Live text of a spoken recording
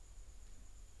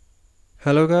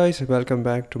Hello, guys, welcome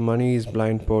back to Money is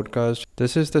Blind podcast.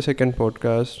 This is the second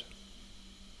podcast,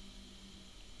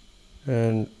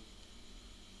 and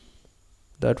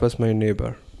that was my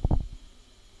neighbor.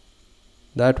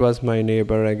 That was my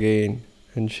neighbor again,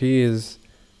 and she is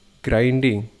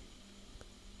grinding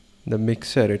the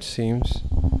mixer, it seems,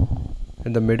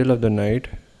 in the middle of the night.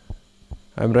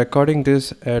 I'm recording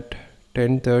this at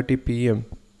 10:30 p.m.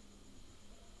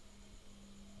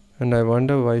 and I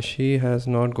wonder why she has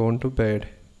not gone to bed.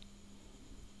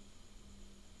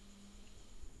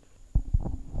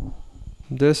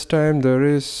 This time there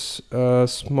is a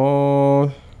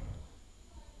small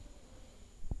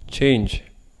change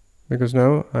because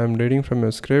now I'm reading from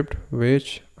a script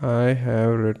which I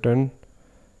have written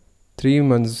 3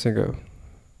 months ago.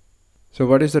 So,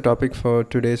 what is the topic for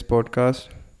today's podcast?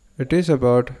 It is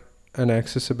about an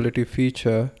accessibility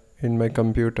feature in my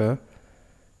computer.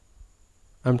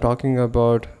 I'm talking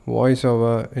about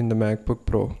Voiceover in the MacBook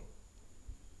Pro.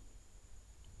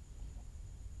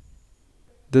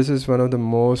 This is one of the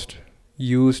most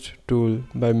used tool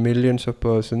by millions of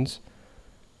persons,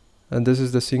 and this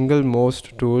is the single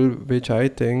most tool which I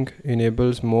think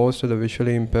enables most of the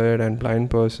visually impaired and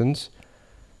blind persons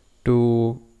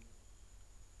to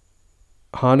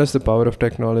harness the power of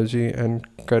technology and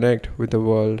connect with the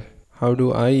world. How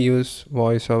do I use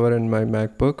VoiceOver in my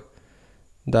MacBook?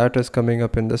 That is coming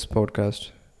up in this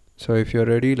podcast. So if you're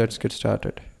ready, let's get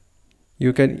started.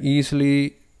 You can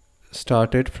easily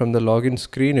start it from the login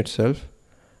screen itself.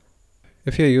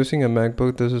 If you're using a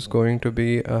MacBook, this is going to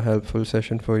be a helpful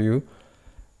session for you.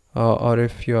 Or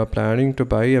if you are planning to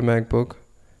buy a MacBook,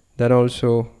 then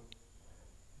also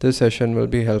this session will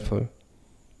be helpful.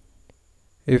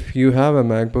 If you have a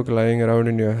MacBook lying around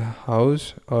in your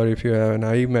house, or if you have an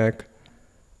iMac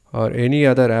or any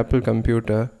other Apple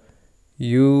computer,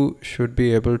 you should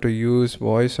be able to use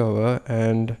VoiceOver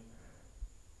and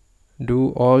do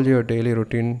all your daily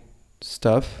routine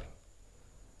stuff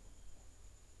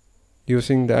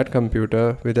using that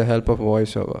computer with the help of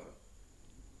VoiceOver.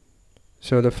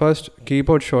 So the first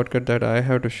keyboard shortcut that I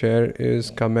have to share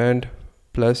is Command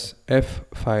plus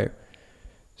F5.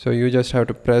 So you just have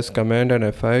to press Command and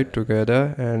F5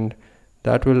 together, and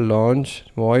that will launch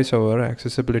VoiceOver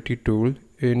accessibility tool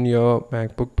in your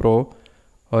MacBook Pro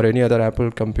or any other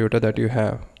Apple computer that you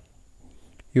have.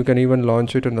 You can even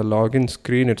launch it on the login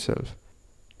screen itself.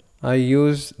 I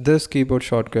use this keyboard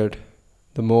shortcut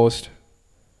the most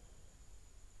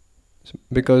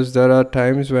because there are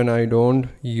times when I don't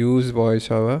use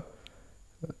VoiceOver.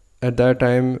 At that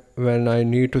time when I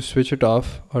need to switch it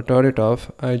off or turn it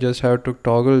off, I just have to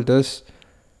toggle this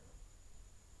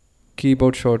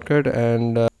keyboard shortcut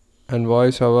and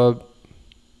VoiceOver.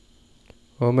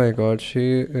 Oh my god,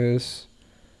 she is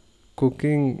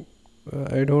cooking.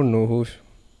 I don't know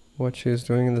what she is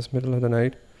doing in this middle of the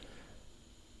night.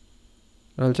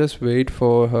 I'll just wait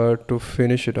for her to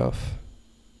finish it off.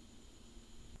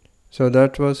 So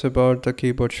that was about the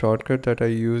keyboard shortcut that I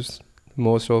use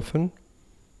most often.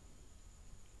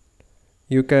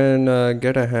 You can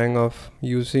get a hang of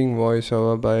using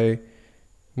VoiceOver by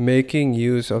making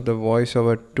use of the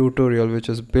VoiceOver tutorial, which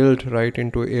is built right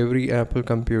into every Apple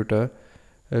computer.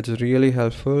 It's really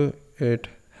helpful. It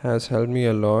has helped me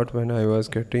a lot when I was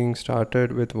getting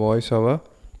started with VoiceOver,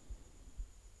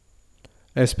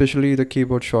 especially the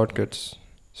keyboard shortcuts.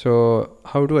 So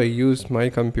how do I use my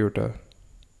computer?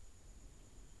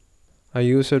 I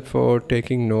use it for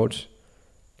taking notes,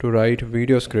 to write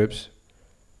video scripts.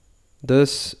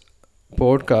 This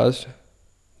podcast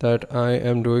that I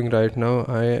am doing right now,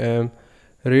 I am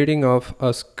reading off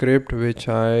a script which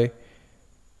I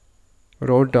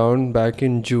wrote down back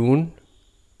in June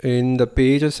in the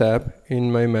Pages app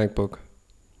in my MacBook.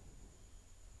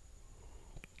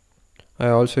 I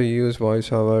also use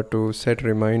VoiceOver to set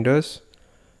reminders,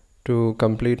 to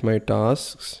complete my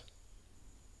tasks,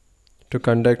 to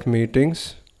conduct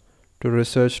meetings, to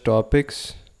research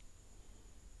topics,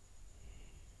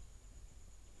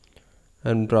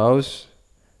 and browse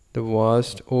the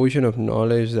vast ocean of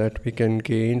knowledge that we can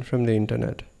gain from the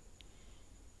internet.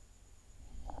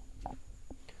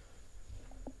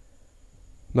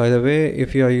 By the way,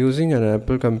 if you are using an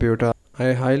Apple computer,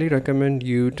 I highly recommend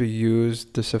you to use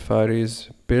the Safari's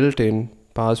built-in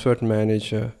password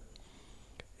manager.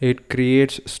 It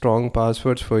creates strong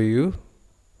passwords for you.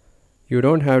 You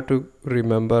don't have to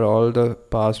remember all the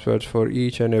passwords for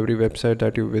each and every website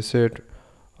that you visit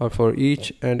or for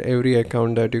each and every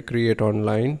account that you create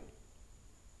online.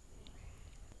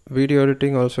 Video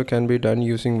editing also can be done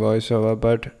using VoiceOver,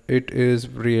 but it is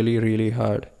really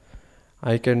hard.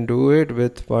 I can do it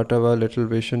with whatever little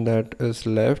vision that is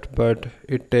left, but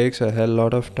it takes a hell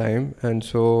lot of time, and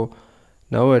so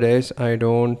Nowadays, I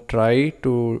don't try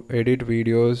to edit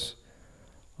videos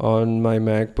on my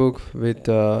MacBook with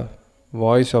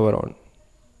voiceover on.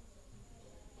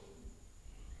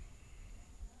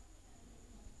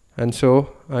 And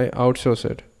so I outsource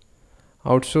it.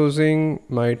 Outsourcing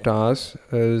my task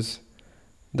is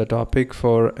the topic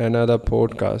for another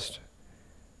podcast.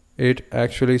 It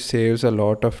actually saves a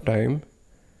lot of time,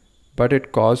 but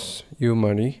it costs you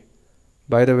money.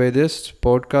 By the way, this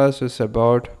podcast is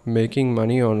about making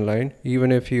money online,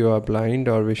 even if you are blind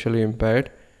or visually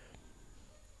impaired.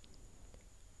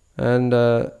 And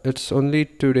it's only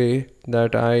today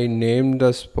that I named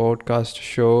this podcast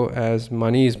show as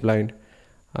Money is Blind.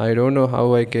 I don't know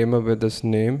how I came up with this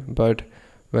name, but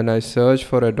when I searched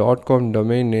for a .com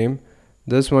domain name,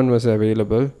 this one was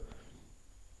available.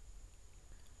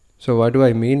 So what do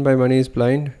I mean by money is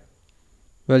blind?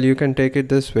 Well, you can take it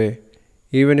this way.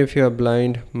 Even if you are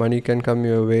blind, money can come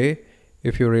your way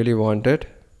if you really want it.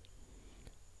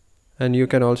 And you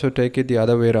can also take it the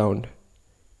other way around.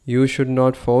 You should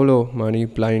not follow money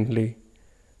blindly,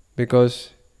 because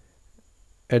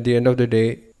at the end of the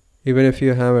day, even if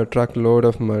you have a truckload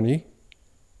of money,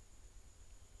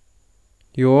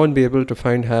 you won't be able to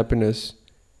find happiness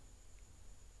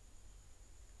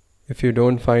if you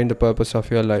don't find the purpose of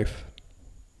your life.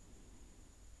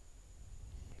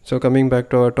 So coming back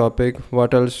to our topic,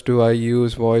 what else do I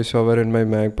use VoiceOver in my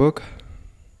MacBook?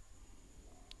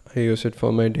 I use it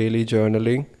for my daily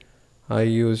journaling. I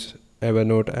use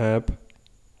Evernote app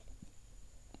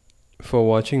for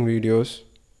watching videos,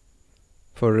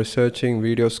 for researching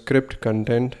video script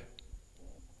content.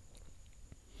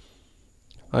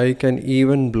 I can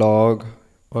even blog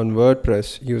on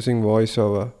WordPress using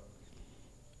VoiceOver.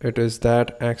 It is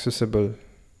that accessible.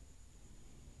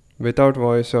 Without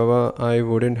VoiceOver, I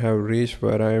wouldn't have reached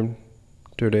where I am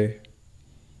today.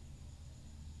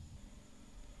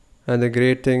 And the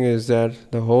great thing is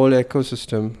that the whole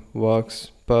ecosystem works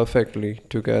perfectly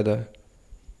together.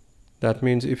 That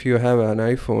means if you have an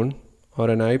iPhone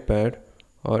or an iPad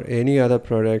or any other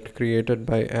product created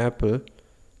by Apple,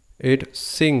 it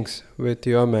syncs with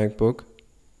your MacBook,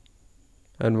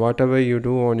 and whatever you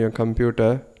do on your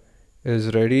computer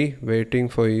is ready waiting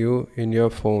for you in your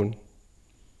phone.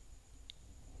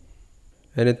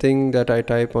 Anything that I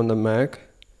type on the Mac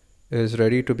is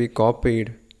ready to be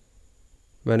copied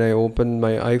when I open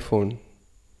my iPhone.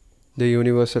 The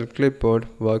universal clipboard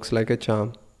works like a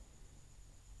charm,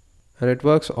 and it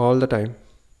works all the time.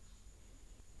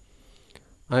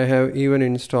 I have even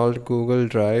installed Google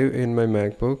Drive in my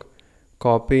MacBook,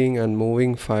 copying and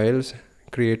moving files,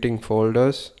 creating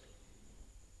folders,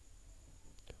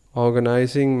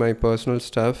 organizing my personal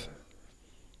stuff,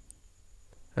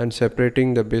 and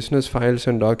separating the business files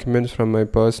and documents from my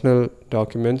personal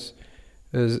documents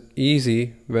is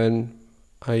easy when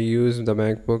I use the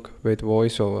MacBook with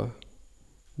VoiceOver.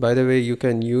 By the way, you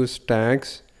can use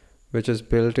tags, which is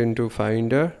built into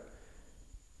Finder,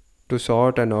 to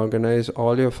sort and organize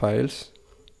all your files.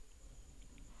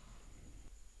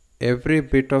 Every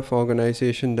bit of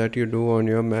organization that you do on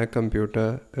your Mac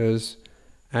computer is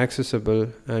accessible,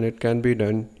 and it can be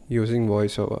done using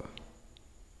VoiceOver.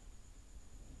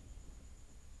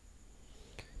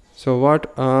 So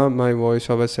what are my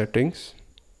VoiceOver settings?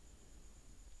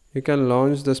 You can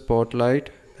launch the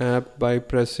Spotlight app by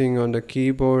pressing on the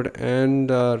keyboard and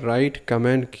the right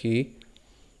command key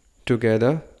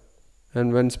together.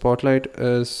 And when Spotlight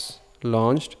is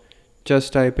launched,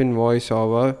 just type in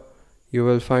VoiceOver. You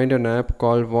will find an app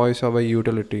called VoiceOver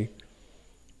Utility.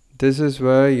 This is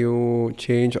where you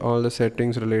change all the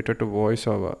settings related to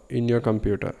VoiceOver in your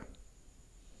computer.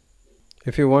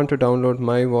 If you want to download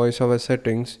my VoiceOver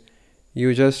settings,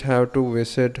 you just have to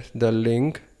visit the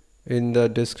link in the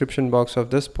description box of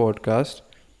this podcast,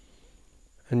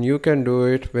 and you can do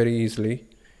it very easily.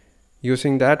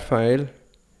 Using that file,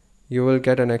 you will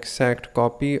get an exact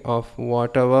copy of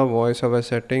whatever VoiceOver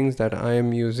settings that I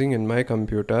am using in my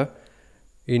computer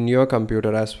in your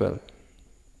computer as well.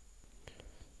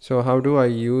 So how do I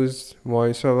use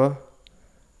VoiceOver?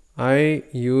 I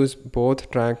use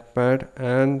both trackpad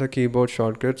and the keyboard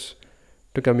shortcuts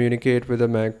to communicate with the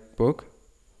MacBook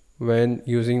when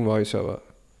using VoiceOver.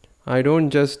 I don't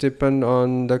just depend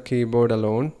on the keyboard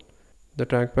alone. The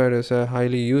trackpad is a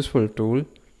highly useful tool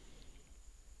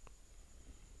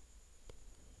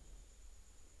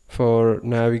for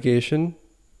navigation,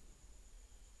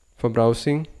 for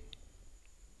browsing,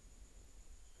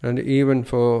 and even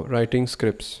for writing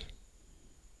scripts.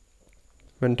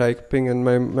 When typing in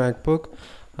my MacBook,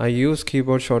 I use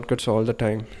keyboard shortcuts all the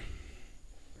time.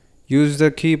 Use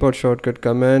the keyboard shortcut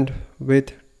command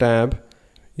with tab.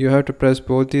 You have to press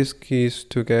both these keys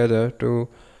together to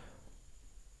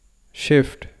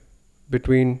shift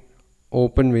between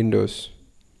open windows.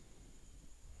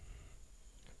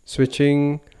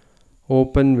 Switching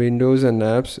open windows and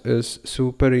apps is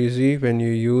super easy when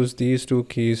you use these two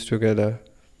keys together.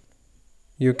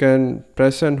 You can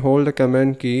press and hold the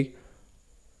command key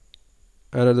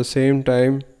and at the same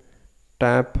time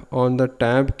tap on the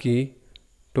tab key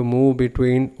to move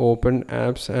between open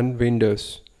apps and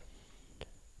windows.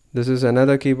 This is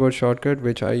another keyboard shortcut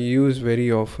which I use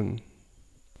very often.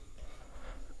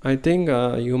 I think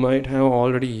you might have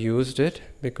already used it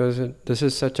because this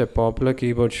is such a popular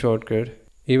keyboard shortcut.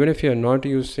 Even if you're not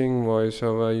using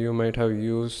VoiceOver, you might have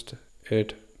used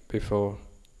it before.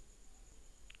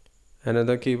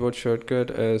 Another keyboard shortcut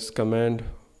is Command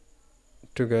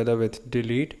together with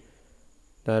Delete.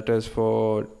 That is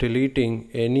for deleting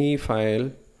any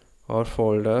file or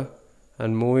folder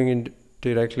and moving it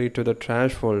directly to the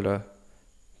trash folder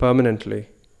permanently.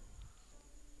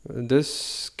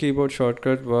 This keyboard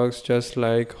shortcut works just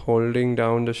like holding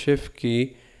down the Shift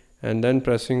key and then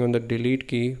pressing on the Delete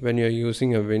key when you're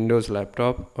using a Windows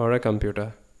laptop or a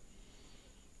computer.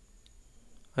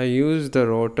 I use the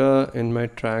rotor in my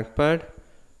trackpad.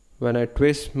 When I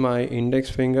twist my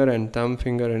index finger and thumb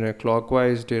finger in a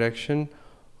clockwise direction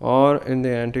or in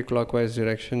the anti-clockwise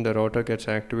direction, the rotor gets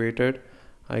activated.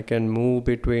 I can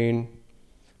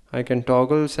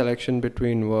toggle selection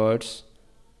between words,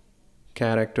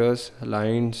 characters,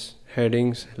 lines,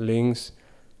 headings, links.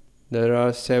 There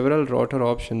are several rotor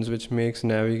options which makes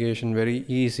navigation very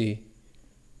easy.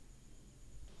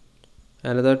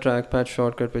 Another trackpad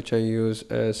shortcut which I use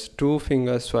is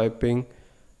 2-finger swiping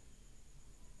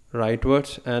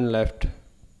rightwards and left.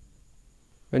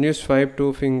 When you swipe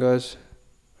 2 fingers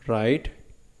right,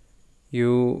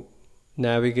 you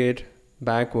navigate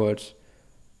backwards,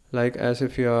 like as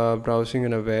if you are browsing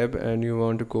in a web and you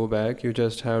want to go back. You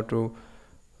just have to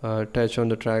touch on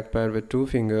the trackpad with 2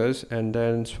 fingers and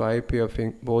then swipe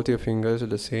both your fingers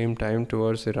at the same time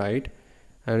towards the right.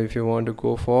 And if you want to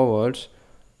go forwards,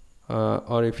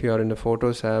 or if you are in the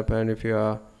Photos app and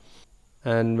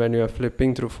when you are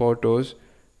flipping through photos,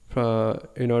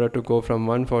 in order to go from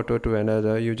one photo to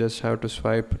another, you just have to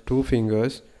swipe 2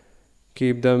 fingers,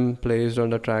 keep them placed on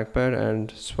the trackpad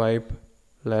and swipe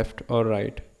left or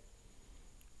right.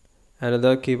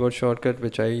 Another keyboard shortcut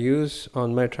which I use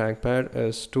on my trackpad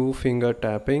is 2-finger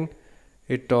tapping.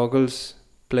 It toggles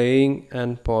playing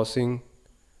and pausing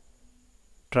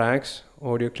tracks,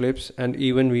 audio clips and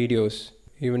even videos.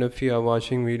 Even if you are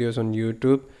watching videos on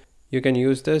YouTube, you can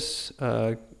use this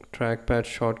trackpad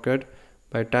shortcut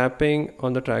by tapping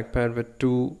on the trackpad with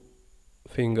 2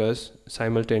 fingers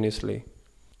simultaneously.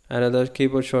 Another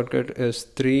keyboard shortcut is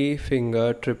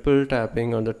 3-finger triple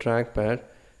tapping on the trackpad,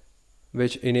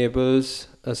 which enables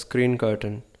a screen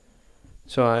curtain.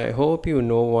 So I hope you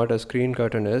know what a screen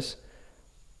curtain is.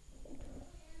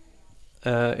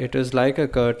 It is like a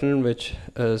curtain which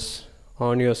is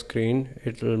on your screen.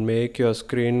 It will make your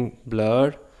screen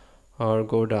blurred or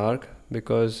go dark,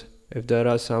 because if there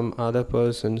are some other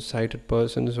sighted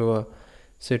persons who are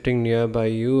sitting nearby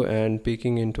you and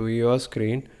peeking into your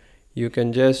screen, you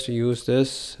can just use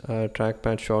this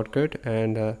trackpad shortcut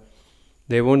and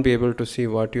they won't be able to see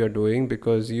what you are doing,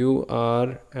 because you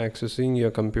are accessing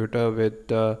your computer with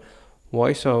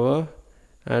VoiceOver.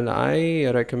 And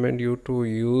I recommend you to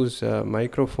use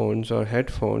microphones or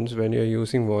headphones when you're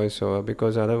using VoiceOver,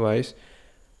 because otherwise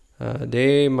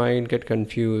they might get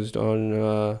confused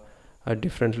on a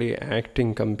differently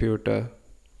acting computer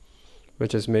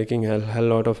which is making a hell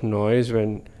lot of noise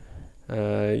when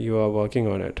you are working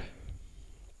on it.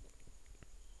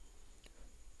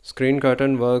 Screen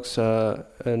curtain works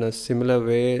in a similar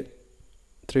way.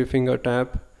 3-finger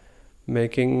tap,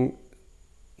 making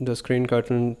the screen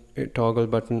curtain toggle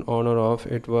button on or off.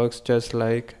 It works just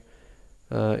like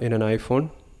in an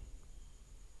iPhone.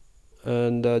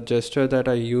 And the gesture that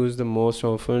I use the most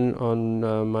often on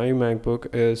my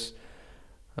MacBook is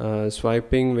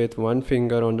swiping with 1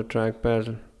 finger on the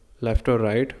trackpad left or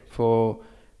right for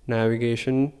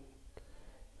navigation.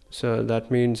 So that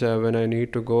means when I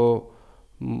need to go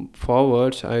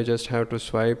forwards, I just have to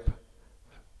swipe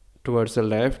towards the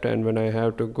left, and when I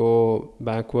have to go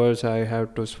backwards, I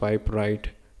have to swipe right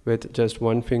with just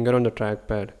 1 finger on the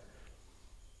trackpad.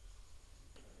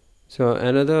 So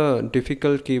another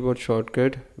difficult keyboard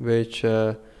shortcut which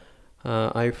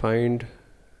I find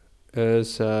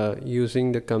is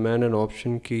using the Command and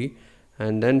Option key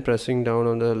and then pressing down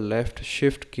on the left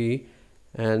Shift key,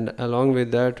 and along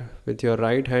with that, with your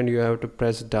right hand you have to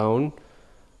press down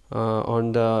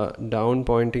on the down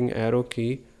pointing arrow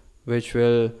key, which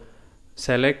will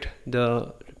select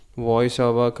the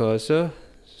VoiceOver cursor.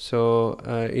 So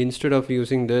instead of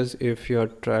using this, if your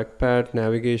trackpad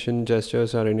navigation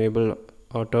gestures are enabled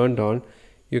or turned on,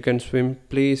 you can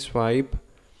simply swipe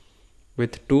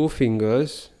with two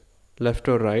fingers left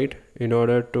or right in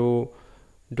order to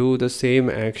do the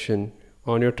same action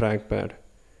on your trackpad.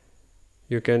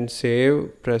 You can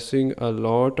save pressing a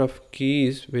lot of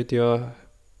keys with your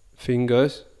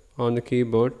fingers on the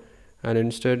keyboard and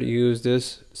instead use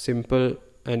this simple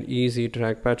and easy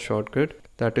trackpad shortcut,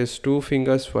 that is two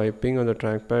finger swiping on the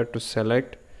trackpad to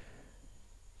select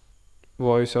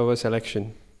voiceover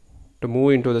selection, to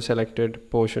move into the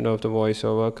selected portion of the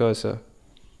voiceover cursor.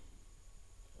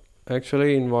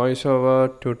 Actually, in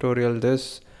voiceover tutorial,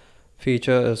 this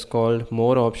feature is called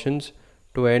more options.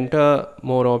 To enter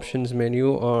more options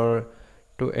menu or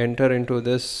to enter into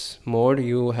this mode,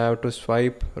 you have to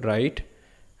swipe right,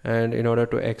 and in order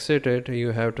to exit it,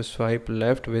 you have to swipe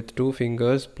left with two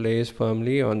fingers placed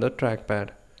firmly on the trackpad.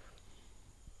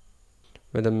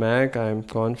 With the Mac, I am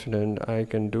confident I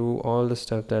can do all the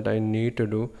stuff that I need to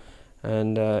do,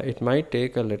 and it might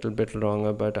take a little bit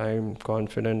longer, but I'm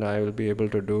confident I will be able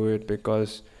to do it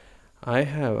because I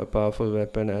have a powerful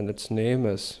weapon and its name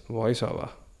is VoiceOver.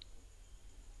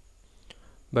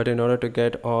 But in order to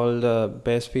get all the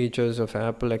best features of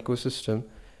Apple ecosystem,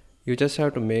 you just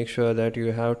have to make sure that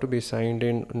you have to be signed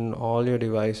in on all your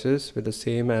devices with the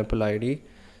same Apple ID,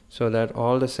 so that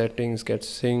all the settings get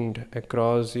synced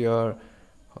across your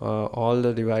all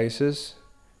the devices,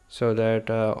 so that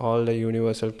all the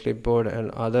universal clipboard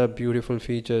and other beautiful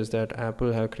features that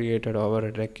Apple have created over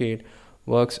a decade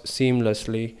works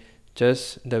seamlessly,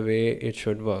 just the way it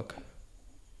should work.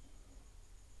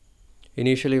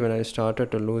 Initially, when I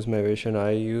started to lose my vision,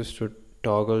 I used to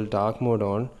toggle dark mode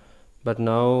on, but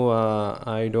now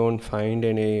I don't find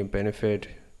any benefit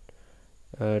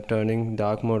turning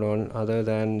dark mode on other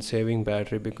than saving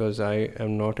battery, because I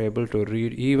am not able to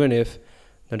read even if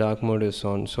the dark mode is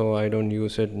on, so I don't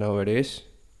use it nowadays.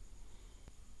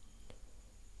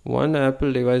 One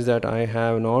Apple device that I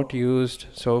have not used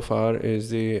so far is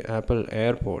the Apple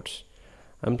AirPods.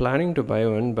 I'm planning to buy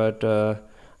one, but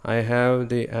I have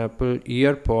the Apple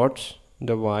EarPods,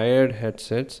 the wired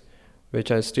headsets,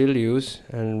 which I still use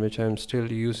and which I'm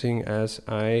still using as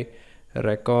I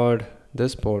record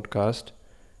this podcast.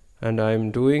 And I'm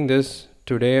doing this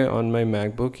today on my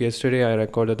MacBook. Yesterday I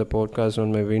recorded the podcast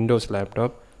on my Windows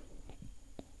laptop.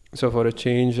 So for a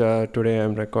change, today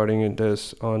I'm recording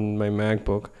this on my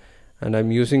MacBook, and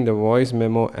I'm using the voice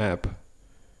memo app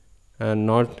and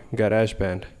not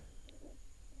GarageBand.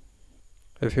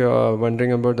 If you are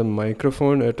wondering about the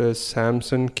microphone, it is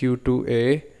Samsung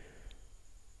Q2A.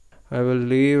 I will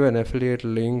leave an affiliate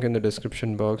link in the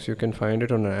description box. You can find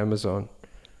it on Amazon.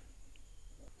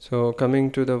 So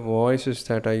coming to the voices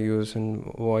that I use in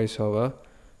VoiceOver,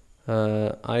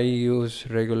 I use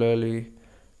regularly.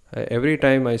 Every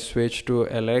time I switch to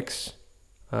LX,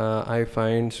 I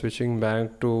find switching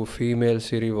back to female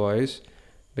Siri voice,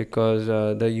 because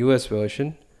the US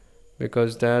version,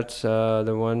 because that's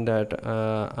the one that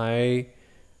I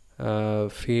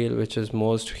feel which is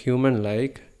most human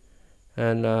like,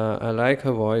 and I like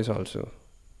her voice also.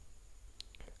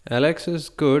 Alex is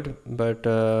good, but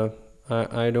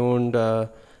I don't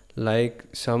like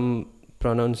some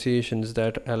pronunciations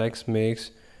that Alex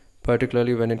makes,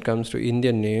 particularly when it comes to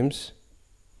Indian names,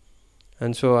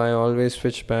 and so I always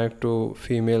switch back to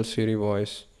female Siri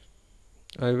voice.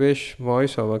 I wish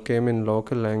VoiceOver came in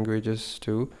local languages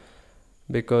too,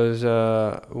 because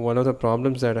one of the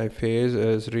problems that I face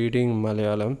is reading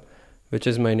Malayalam, which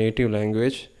is my native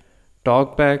language.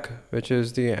 Talkback, which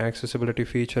is the accessibility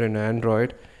feature in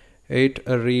Android, it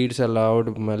reads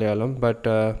aloud Malayalam, but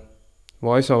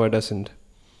VoiceOver doesn't.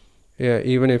 Yeah,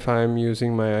 even if I'm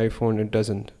using my iPhone, it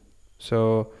doesn't.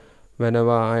 So whenever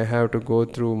I have to go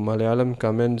through Malayalam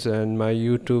comments and my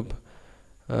YouTube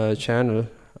channel,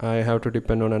 I have to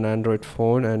depend on an Android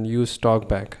phone and use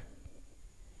TalkBack.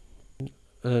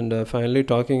 And finally,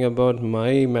 talking about my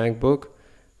MacBook,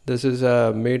 this is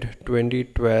a mid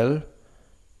 2012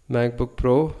 MacBook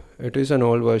Pro. It is an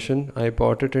old version. I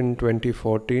bought it in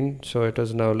 2014, so it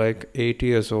is now like 8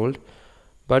 years old.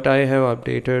 But I have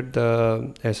updated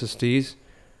the SSDs.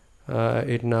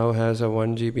 It now has a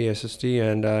 1GB SSD,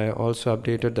 and I also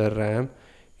updated the RAM.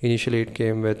 Initially it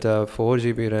came with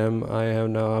 4GB RAM. I have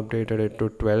now updated it to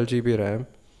 12GB RAM.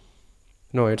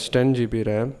 No, it's 10GB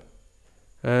RAM.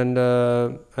 And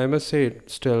I must say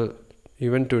it still,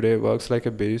 even today, works like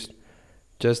a beast,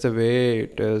 just the way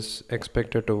it is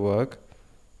expected to work.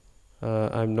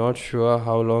 I'm not sure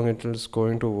how long it is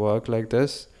going to work like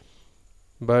this,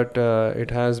 but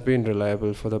it has been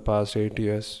reliable for the past 8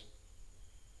 years.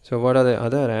 So what are the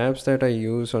other apps that I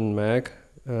use on Mac?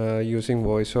 using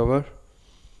VoiceOver.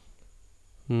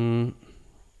 Mm,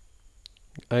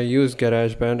 I use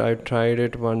GarageBand. I tried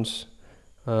it once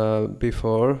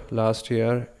before last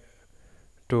year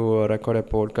to record a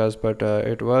podcast, but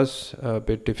it was a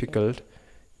bit difficult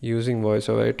using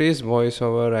VoiceOver. It is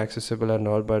VoiceOver accessible and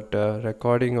all, but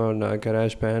recording on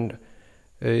GarageBand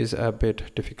is a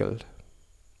bit difficult.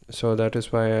 So that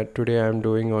is why today I'm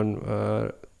doing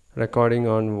on recording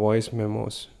on voice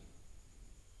memos.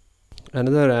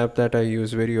 Another app that I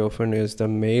use very often is the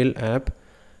Mail app.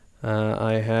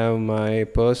 I have my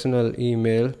personal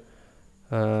email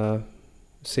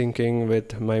syncing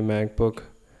with my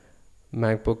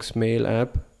MacBook's Mail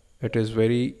app. It is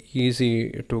very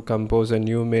easy to compose a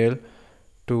new mail,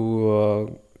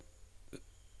 to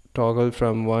toggle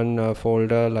from one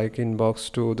folder like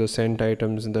inbox to the sent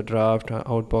items in the draft,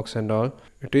 outbox and all.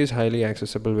 It is highly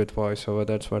accessible with VoiceOver.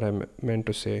 That's what I meant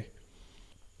to say.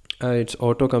 Its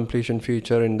auto completion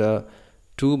feature in the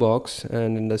to box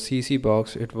and in the CC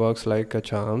box, it works like a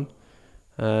charm,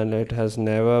 and it has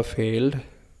never failed,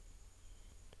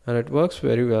 and it works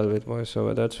very well with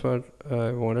VoiceOver. That's what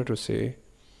I wanted to say.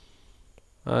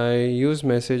 I use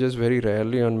messages very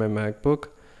rarely on my MacBook.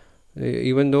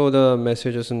 Even though the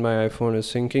messages in my iPhone is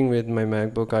syncing with my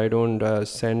MacBook, I don't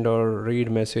send or read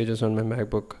messages on my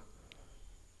MacBook.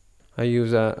 I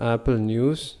use Apple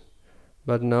News,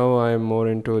 but now I am more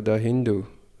into the Hindu.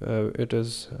 It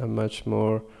is a much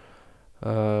more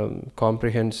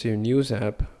comprehensive news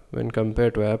app when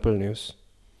compared to Apple News.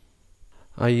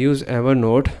 I use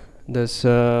Evernote. This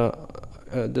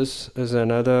is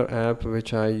another app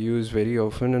which I use very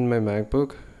often in my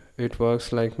MacBook. It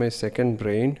works like my second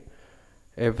brain.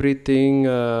 Everything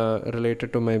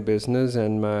related to my business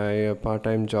and my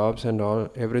part-time jobs and all,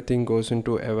 everything goes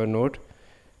into Evernote.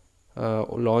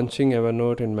 Launching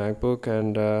Evernote in MacBook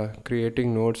and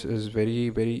creating notes is very,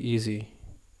 very easy.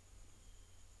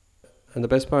 And the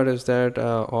best part is that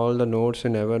all the notes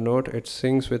in Evernote, it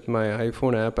syncs with my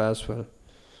iPhone app as well.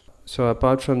 So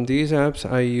apart from these apps,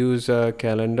 I use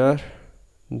calendar.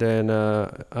 Then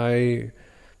I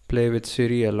play with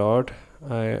Siri a lot.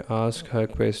 I ask her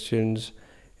questions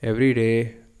every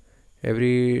day,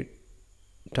 every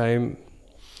time.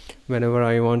 Whenever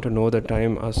I want to know the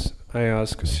time, I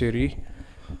ask Siri.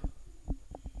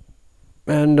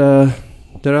 And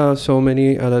there are so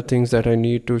many other things that I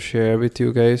need to share with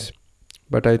you guys,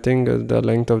 but I think the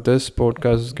length of this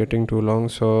podcast is getting too long,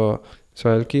 so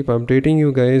I'll keep updating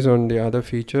you guys on the other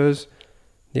features,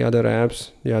 the other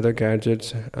apps, the other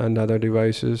gadgets and other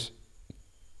devices,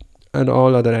 and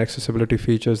all other accessibility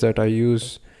features that I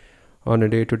use on a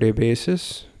day-to-day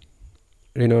basis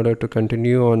in order to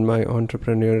continue on my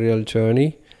entrepreneurial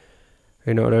journey,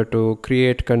 in order to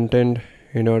create content,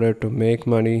 in order to make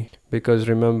money, because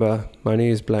remember, money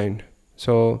is blind.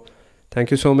 So thank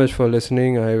you so much for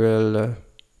listening. I'll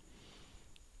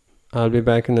be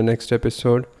back in the next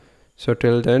episode. So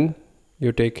till then,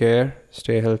 you take care,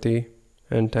 stay healthy,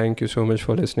 and thank you so much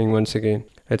for listening once again.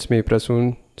 It's me,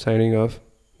 Prasoon, signing off.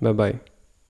 Bye-bye.